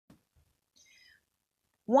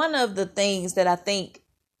one of the things that I think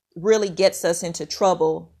really gets us into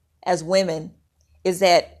trouble as women is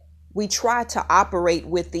that we try to operate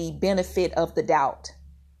with the benefit of the doubt.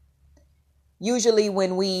 Usually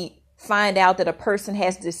when we find out that a person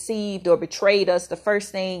has deceived or betrayed us, the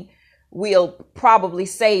first thing we'll probably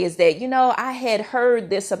say is that, I had heard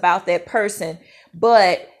this about that person,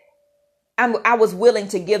 but I was willing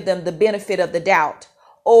to give them the benefit of the doubt.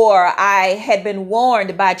 Or I had been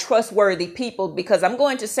warned by trustworthy people, because I'm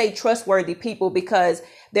going to say trustworthy people because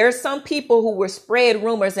there are some people who will spread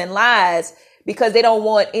rumors and lies because they don't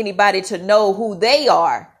want anybody to know who they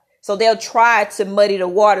are. So they'll try to muddy the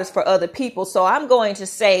waters for other people. So I'm going to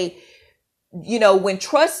say, when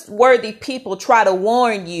trustworthy people try to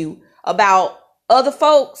warn you about other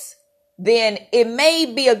folks, then it may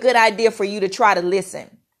be a good idea for you to try to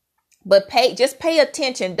listen. But just pay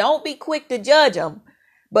attention. Don't be quick to judge them,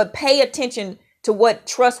 but pay attention to what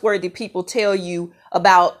trustworthy people tell you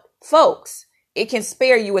about folks. It can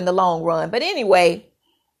spare you in the long run. But anyway,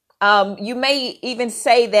 you may even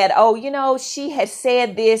say that, she had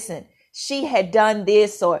said this and she had done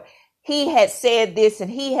this, or he had said this and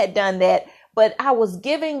he had done that. But I was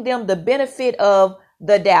giving them the benefit of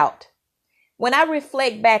the doubt. When I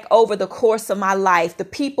reflect back over the course of my life, the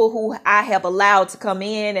people who I have allowed to come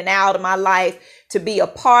in and out of my life, to be a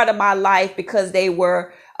part of my life because they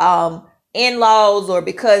were in-laws or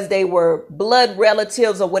because they were blood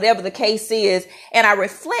relatives or whatever the case is, and I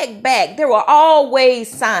reflect back, there were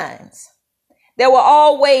always signs. There were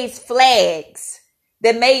always flags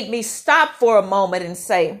that made me stop for a moment and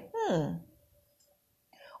say,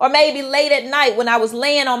 Or maybe late at night when I was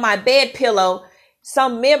laying on my bed pillow,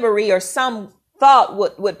 some memory or some thought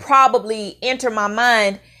would probably enter my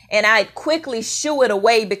mind, and I'd quickly shoo it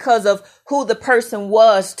away because of who the person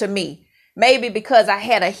was to me. Maybe because I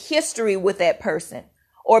had a history with that person,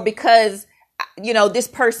 or because, this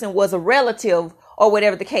person was a relative, or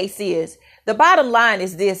whatever the case is. The bottom line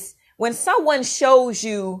is this: when someone shows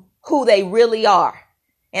you who they really are,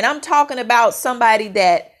 and I'm talking about somebody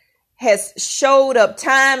that has showed up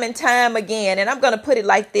time and time again. And I'm going to put it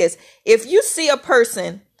like this. If you see a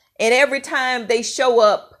person and every time they show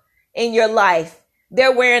up in your life,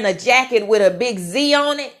 they're wearing a jacket with a big Z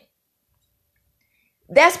on it,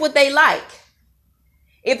 that's what they like.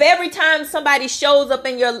 If every time somebody shows up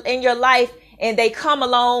in your life and they come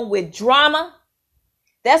along with drama,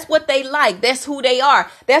 that's what they like. That's who they are.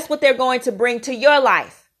 That's what they're going to bring to your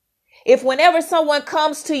life. If whenever someone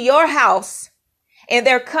comes to your house and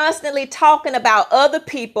they're constantly talking about other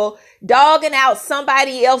people, dogging out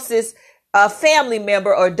somebody else's family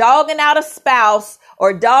member, or dogging out a spouse,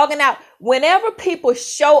 or dogging out, whenever people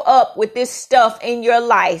show up with this stuff in your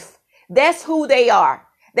life, that's who they are.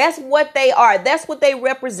 That's what they are. That's what they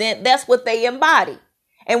represent. That's what they embody.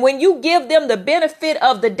 And when you give them the benefit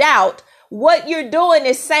of the doubt, what you're doing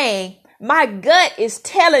is saying, my gut is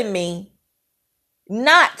telling me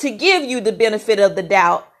not to give you the benefit of the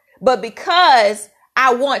doubt, but because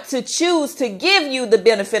I want to choose to give you the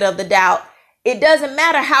benefit of the doubt, it doesn't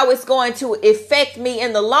matter how it's going to affect me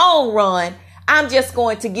in the long run. I'm just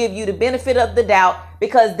going to give you the benefit of the doubt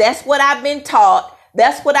because that's what I've been taught.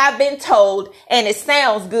 That's what I've been told. And it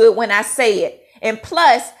sounds good when I say it. And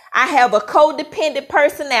plus, I have a codependent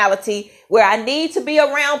personality where I need to be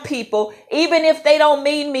around people, even if they don't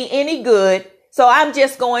mean me any good. So I'm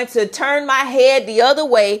just going to turn my head the other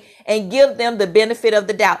way and give them the benefit of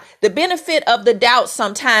the doubt. The benefit of the doubt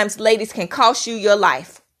sometimes, ladies, can cost you your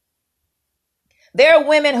life. There are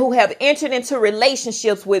women who have entered into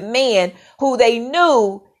relationships with men who they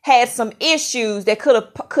knew had some issues that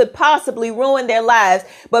could possibly ruin their lives.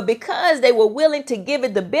 But because they were willing to give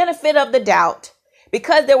it the benefit of the doubt,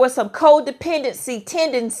 because there were some codependency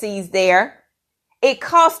tendencies there, it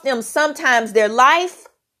cost them sometimes their life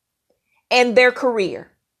and their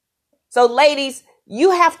career. So ladies,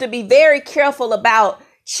 you have to be very careful about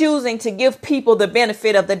choosing to give people the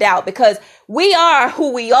benefit of the doubt, because we are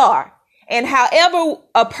who we are. And however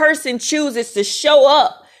a person chooses to show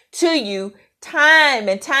up to you time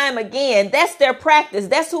and time again, that's their practice.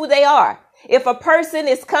 That's who they are. If a person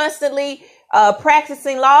is constantly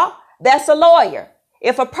practicing law, that's a lawyer.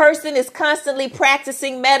 If a person is constantly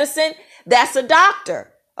practicing medicine, that's a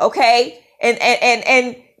doctor. Okay.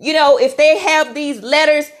 And you know, if they have these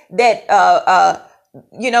letters that,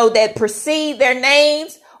 that precede their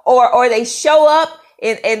names, or they show up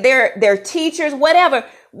and they're teachers,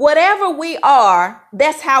 whatever we are,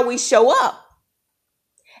 that's how we show up.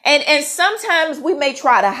 And sometimes we may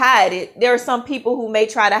try to hide it. There are some people who may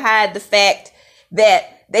try to hide the fact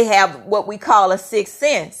that they have what we call a sixth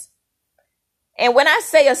sense. And when I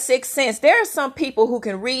say a sixth sense, there are some people who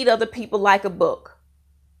can read other people like a book.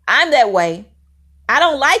 I'm that way. I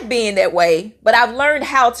don't like being that way, but I've learned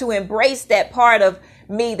how to embrace that part of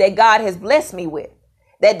me that God has blessed me with,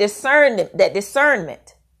 that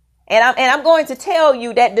discernment. And I'm going to tell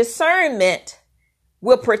you that discernment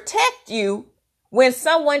will protect you when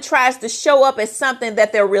someone tries to show up as something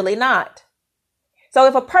that they're really not. So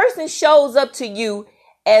if a person shows up to you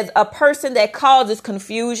as a person that causes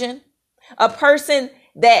confusion, a person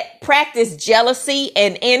that practices jealousy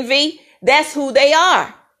and envy, that's who they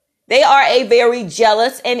are. They are a very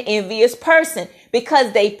jealous and envious person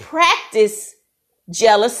because they practice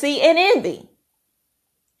jealousy and envy.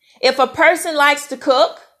 If a person likes to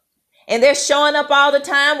cook and they're showing up all the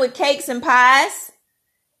time with cakes and pies,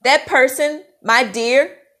 that person, my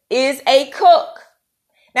dear, is a cook.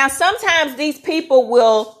 Now, sometimes these people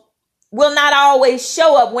will not always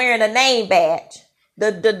show up wearing a name badge.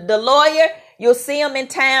 The lawyer, you'll see him in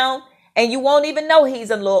town and you won't even know he's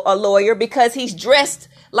a lawyer because he's dressed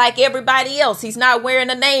like everybody else. He's not wearing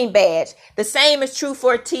a name badge. The same is true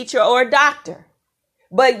for a teacher or a doctor.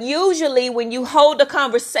 But usually when you hold a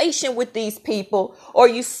conversation with these people or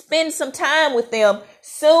you spend some time with them,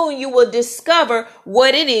 soon you will discover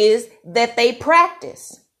what it is that they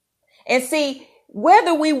practice. And see,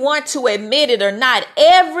 whether we want to admit it or not,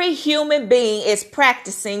 every human being is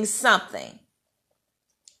practicing something.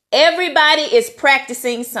 Everybody is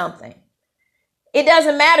practicing something. It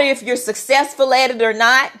doesn't matter if you're successful at it or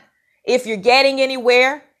not, if you're getting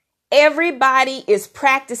anywhere. Everybody is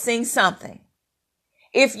practicing something.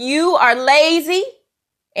 If you are lazy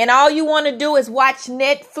and all you want to do is watch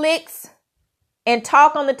Netflix and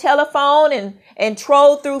talk on the telephone and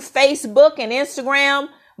troll through Facebook and Instagram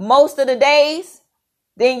most of the days,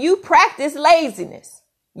 then you practice laziness.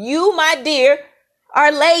 You, my dear,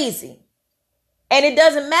 are lazy. And it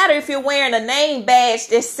doesn't matter if you're wearing a name badge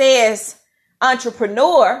that says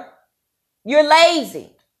entrepreneur, you're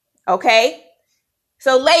lazy. Okay?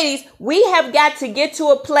 So ladies, we have got to get to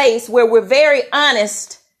a place where we're very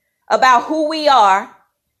honest about who we are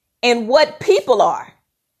and what people are.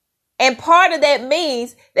 And part of that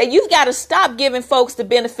means that you've got to stop giving folks the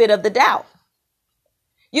benefit of the doubt.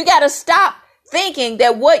 You got to stop thinking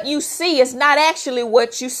that what you see is not actually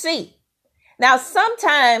what you see. Now,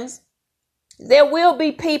 sometimes there will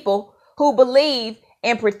be people who believe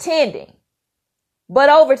in pretending. But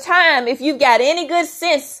over time, if you've got any good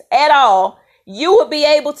sense at all, you will be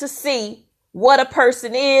able to see what a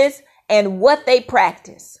person is and what they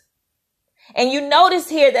practice. And you notice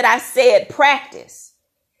here that I said practice.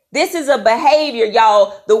 This is a behavior,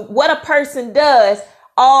 y'all, what a person does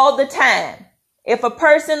all the time. If a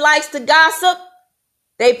person likes to gossip,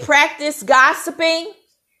 they practice gossiping.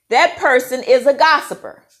 That person is a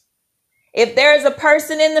gossiper. If there's a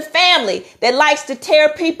person in the family that likes to tear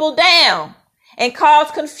people down and cause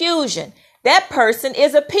confusion, that person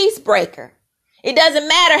is a peace breaker. It doesn't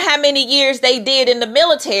matter how many years they did in the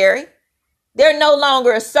military. They're no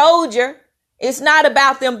longer a soldier. It's not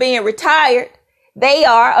about them being retired. They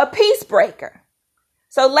are a peace breaker.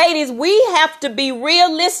 So ladies, we have to be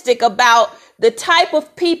realistic about the type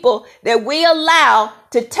of people that we allow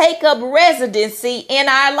to take up residency in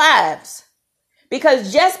our lives.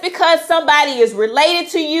 Because just because somebody is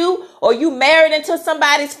related to you or you married into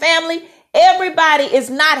somebody's family, everybody is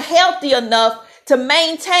not healthy enough to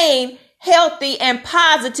maintain healthy and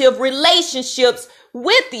positive relationships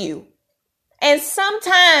with you. And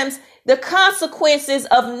sometimes the consequences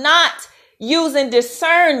of not using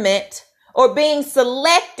discernment or being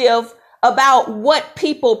selective about what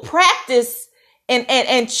people practice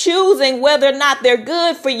and choosing whether or not they're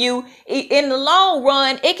good for you, in the long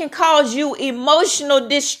run, it can cause you emotional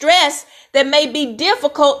distress that may be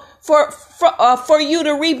difficult for you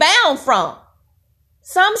to rebound from.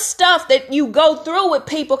 Some stuff that you go through with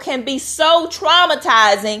people can be so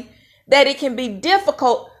traumatizing that it can be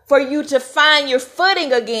difficult for you to find your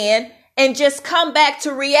footing again and just come back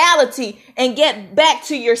to reality and get back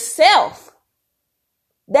to yourself.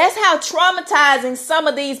 That's how traumatizing some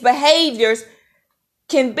of these behaviors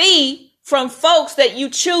can be from folks that you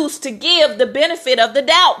choose to give the benefit of the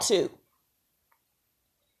doubt to.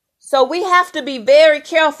 So we have to be very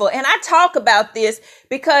careful. And I talk about this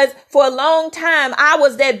because for a long time, I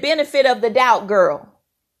was that benefit of the doubt girl.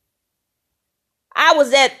 I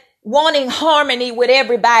was that wanting harmony with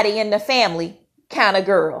everybody in the family kind of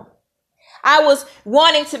girl. I was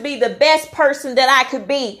wanting to be the best person that I could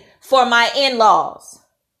be for my in-laws.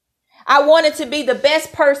 I wanted to be the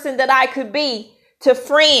best person that I could be to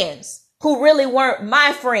friends who really weren't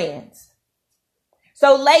my friends.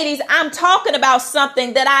 So ladies, I'm talking about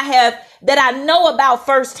something that I know about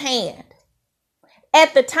firsthand.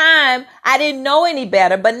 At the time, I didn't know any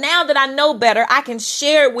better, but now that I know better, I can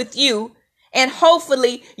share it with you, and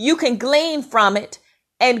hopefully you can glean from it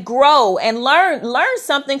and grow and learn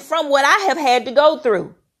something from what I have had to go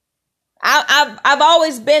through. I've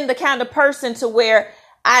always been the kind of person to where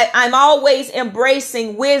I'm always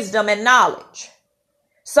embracing wisdom and knowledge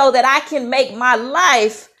so that I can make my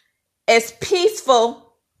life as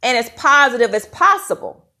peaceful and as positive as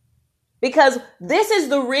possible, because this is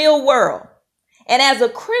the real world. And as a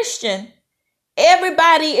Christian,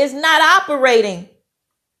 everybody is not operating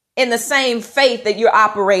in the same faith that you're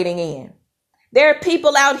operating in. There are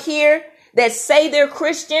people out here that say they're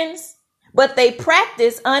Christians, but they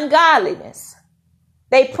practice ungodliness.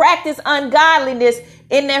 They practice ungodliness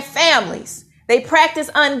in their families. They practice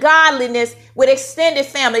ungodliness with extended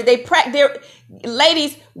family.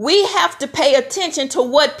 Ladies, we have to pay attention to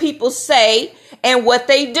what people say and what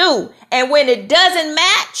they do. And when it doesn't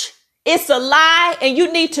match, it's a lie, and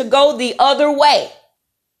you need to go the other way.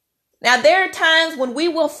 Now, there are times when we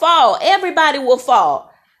will fall. Everybody will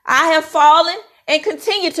fall. I have fallen and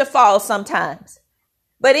continue to fall sometimes.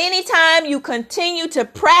 But anytime you continue to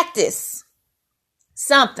practice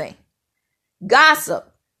something,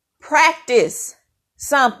 gossip, practice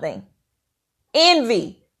something,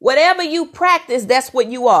 envy, whatever you practice, that's what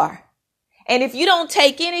you are. And if you don't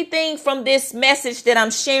take anything from this message that I'm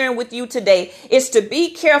sharing with you today, it's to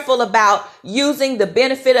be careful about using the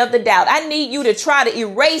benefit of the doubt. I need you to try to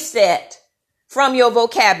erase that from your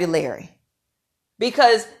vocabulary,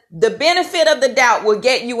 because the benefit of the doubt will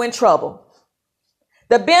get you in trouble.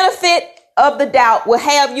 The benefit of the doubt will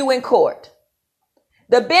have you in court.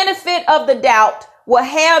 The benefit of the doubt will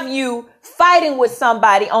have you fighting with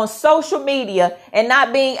somebody on social media and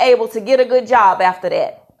not being able to get a good job after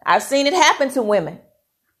that. I've seen it happen to women.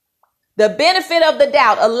 The benefit of the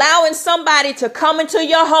doubt, allowing somebody to come into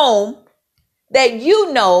your home that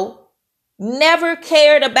you know never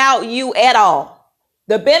cared about you at all.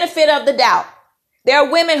 The benefit of the doubt. There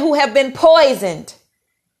are women who have been poisoned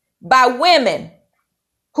by women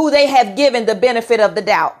who they have given the benefit of the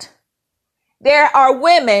doubt. There are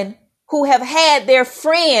women who have had their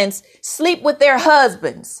friends sleep with their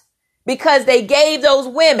husbands because they gave those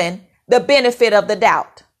women the benefit of the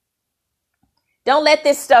doubt. Don't let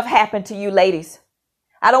this stuff happen to you, ladies.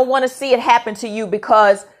 I don't want to see it happen to you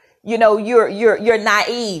because, you're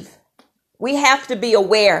naive. We have to be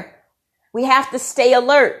aware. We have to stay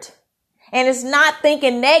alert. And it's not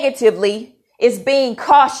thinking negatively, it's being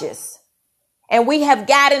cautious. And we have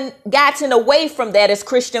gotten away from that as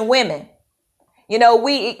Christian women.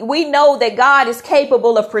 We know that God is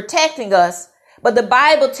capable of protecting us, but the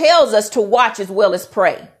Bible tells us to watch as well as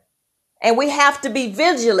pray. And we have to be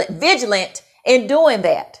vigilant in doing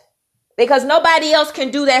that, because nobody else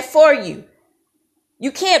can do that for you.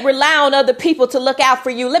 You can't rely on other people to look out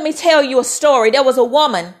for you. Let me tell you a story. There was a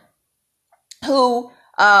woman who,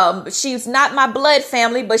 she's not my blood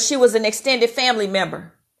family, but she was an extended family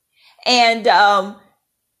member. And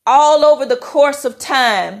all over the course of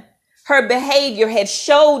time, her behavior had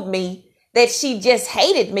showed me that she just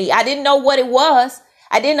hated me. I didn't know what it was.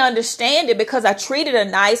 I didn't understand it because I treated her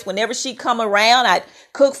nice. Whenever she come around, I'd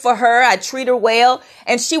cook for her. I'd treat her well.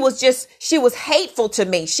 And she was hateful to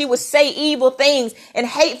me. She would say evil things and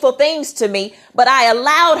hateful things to me. But I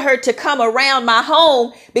allowed her to come around my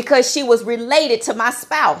home because she was related to my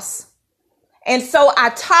spouse. And so I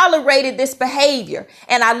tolerated this behavior,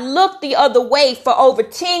 and I looked the other way for over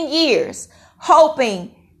 10 years,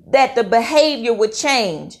 hoping that the behavior would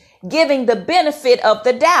change, giving the benefit of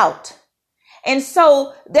the doubt. And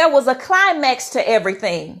so there was a climax to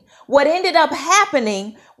everything. What ended up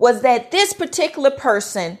happening was that this particular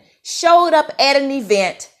person showed up at an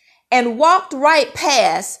event and walked right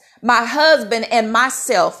past my husband and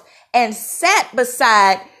myself and sat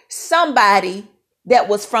beside somebody that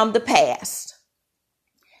was from the past.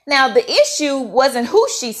 Now, the issue wasn't who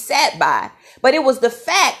she sat by, but it was the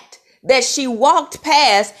fact that she walked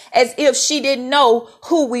past as if she didn't know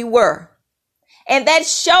who we were. And that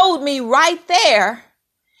showed me right there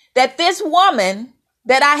that this woman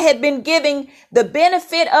that I had been giving the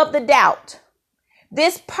benefit of the doubt,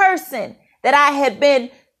 this person that I had been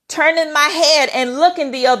turning my head and looking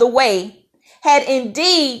the other way, had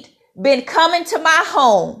indeed been coming to my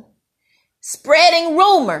home, spreading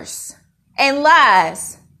rumors and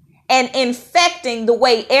lies and infecting the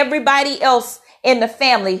way everybody else in the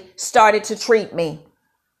family started to treat me.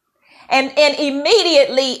 And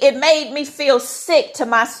immediately it made me feel sick to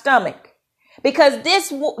my stomach, because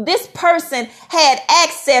this person had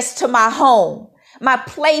access to my home, my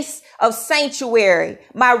place of sanctuary,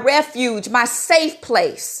 my refuge, my safe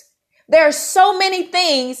place. There are so many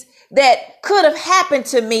things that could have happened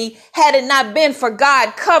to me had it not been for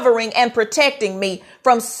God covering and protecting me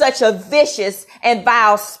from such a vicious and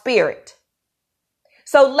vile spirit.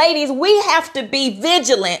 So ladies, we have to be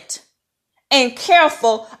vigilant and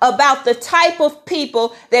careful about the type of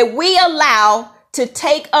people that we allow to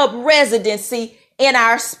take up residency in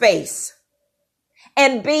our space,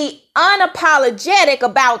 and be unapologetic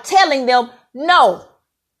about telling them no.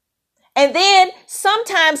 And then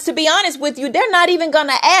sometimes, to be honest with you, they're not even going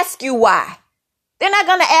to ask you why. They're not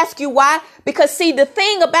going to ask you why, because see, the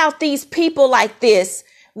thing about these people like this,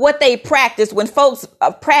 what they practice when folks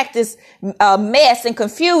practice mess and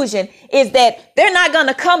confusion, is that they're not going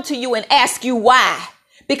to come to you and ask you why,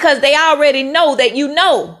 because they already know that you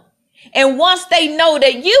know. And once they know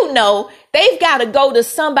that you know, they've got to go to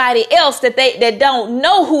somebody else that don't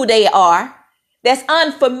know who they are, that's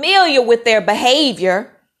unfamiliar with their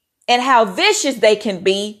behavior and how vicious they can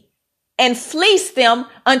be, and fleece them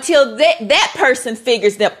until that person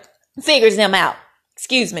figures them out.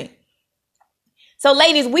 Excuse me. So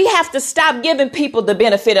ladies, we have to stop giving people the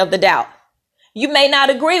benefit of the doubt. You may not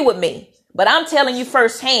agree with me, but I'm telling you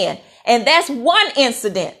firsthand. And that's one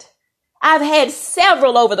incident. I've had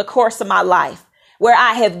several over the course of my life where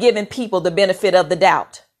I have given people the benefit of the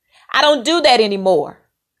doubt. I don't do that anymore.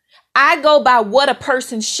 I go by what a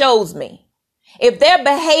person shows me. If their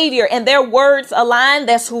behavior and their words align,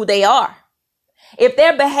 that's who they are. If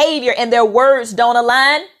their behavior and their words don't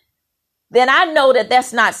align, then I know that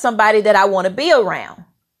that's not somebody that I want to be around.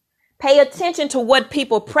 Pay attention to what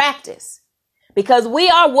people practice, because we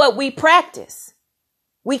are what we practice.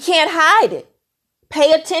 We can't hide it.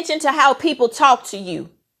 Pay attention to how people talk to you,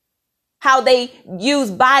 how they use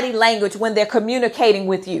body language when they're communicating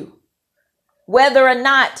with you, whether or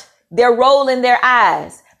not they're rolling their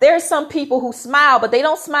eyes. There are some people who smile, but they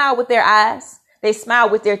don't smile with their eyes. They smile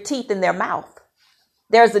with their teeth in their mouth.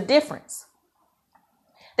 There's a difference.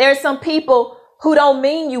 There are some people who don't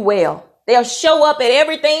mean you well. They'll show up at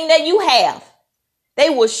everything that you have. They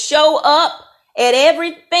will show up at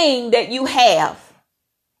everything that you have.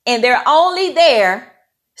 And they're only there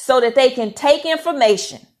so that they can take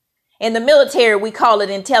information. In the military, we call it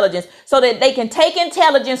intelligence. So that they can take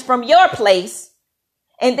intelligence from your place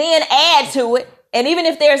and then add to it. And even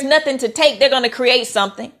if there's nothing to take, they're going to create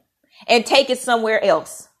something and take it somewhere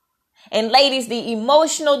else. And ladies, the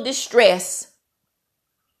emotional distress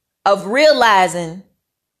of realizing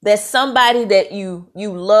that somebody that you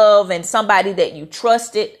love and somebody that you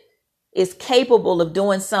trusted is capable of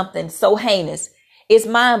doing something so heinous is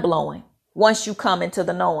mind-blowing once you come into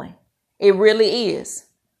the knowing. It really is.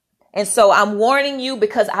 And so I'm warning you,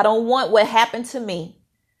 because I don't want what happened to me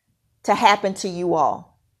to happen to you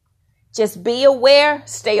all. Just be aware,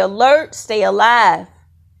 stay alert, stay alive,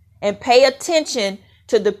 and pay attention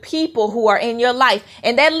to the people who are in your life.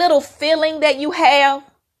 And that little feeling that you have,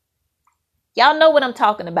 y'all know what I'm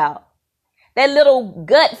talking about. That little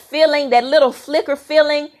gut feeling, that little flicker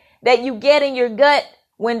feeling that you get in your gut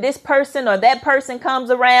when this person or that person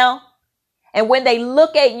comes around, and when they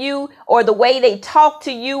look at you, or the way they talk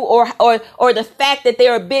to you, or the fact that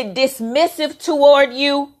they're a bit dismissive toward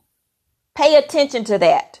you, pay attention to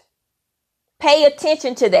that. Pay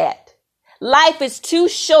attention to that. Life is too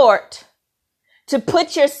short to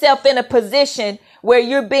put yourself in a position where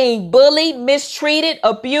you're being bullied, mistreated,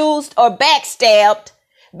 abused, or backstabbed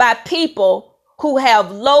by people who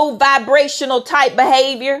have low vibrational type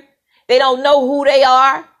behavior. They don't know who they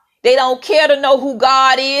are. They don't care to know who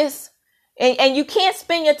God is. And you can't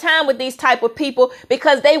spend your time with these type of people,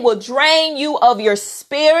 because they will drain you of your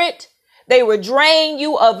spirit. They will drain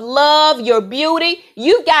you of love, your beauty.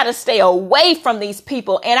 You got to stay away from these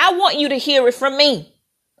people. And I want you to hear it from me.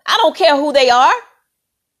 I don't care who they are.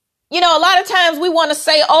 You know, a lot of times we want to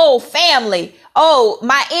say, oh, family, oh,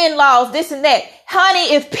 my in-laws, this and that.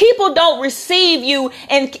 Honey, if people don't receive you,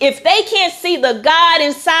 and if they can't see the God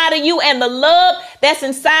inside of you and the love that's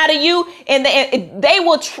inside of you, and they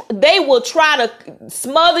will try to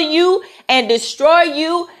smother you and destroy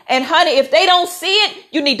you. And honey, if they don't see it,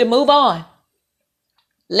 you need to move on.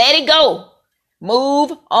 Let it go.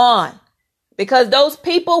 Move on. Because those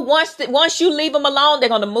people, once you leave them alone, they're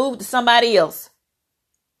going to move to somebody else.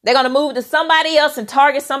 They're going to move to somebody else and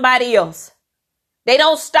target somebody else. They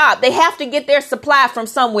don't stop. They have to get their supply from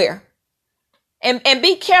somewhere. And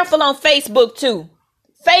be careful on Facebook too.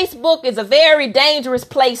 Facebook is a very dangerous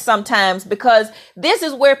place sometimes, because this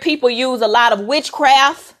is where people use a lot of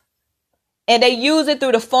witchcraft, and they use it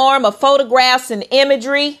through the form of photographs and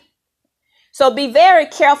imagery. So be very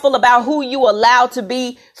careful about who you allow to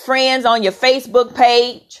be friends on your Facebook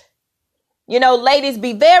page. You know, ladies,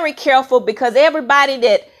 be very careful, because everybody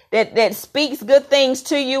that speaks good things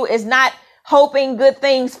to you is not hoping good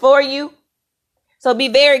things for you. So be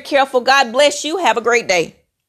very careful. God bless you. Have a great day.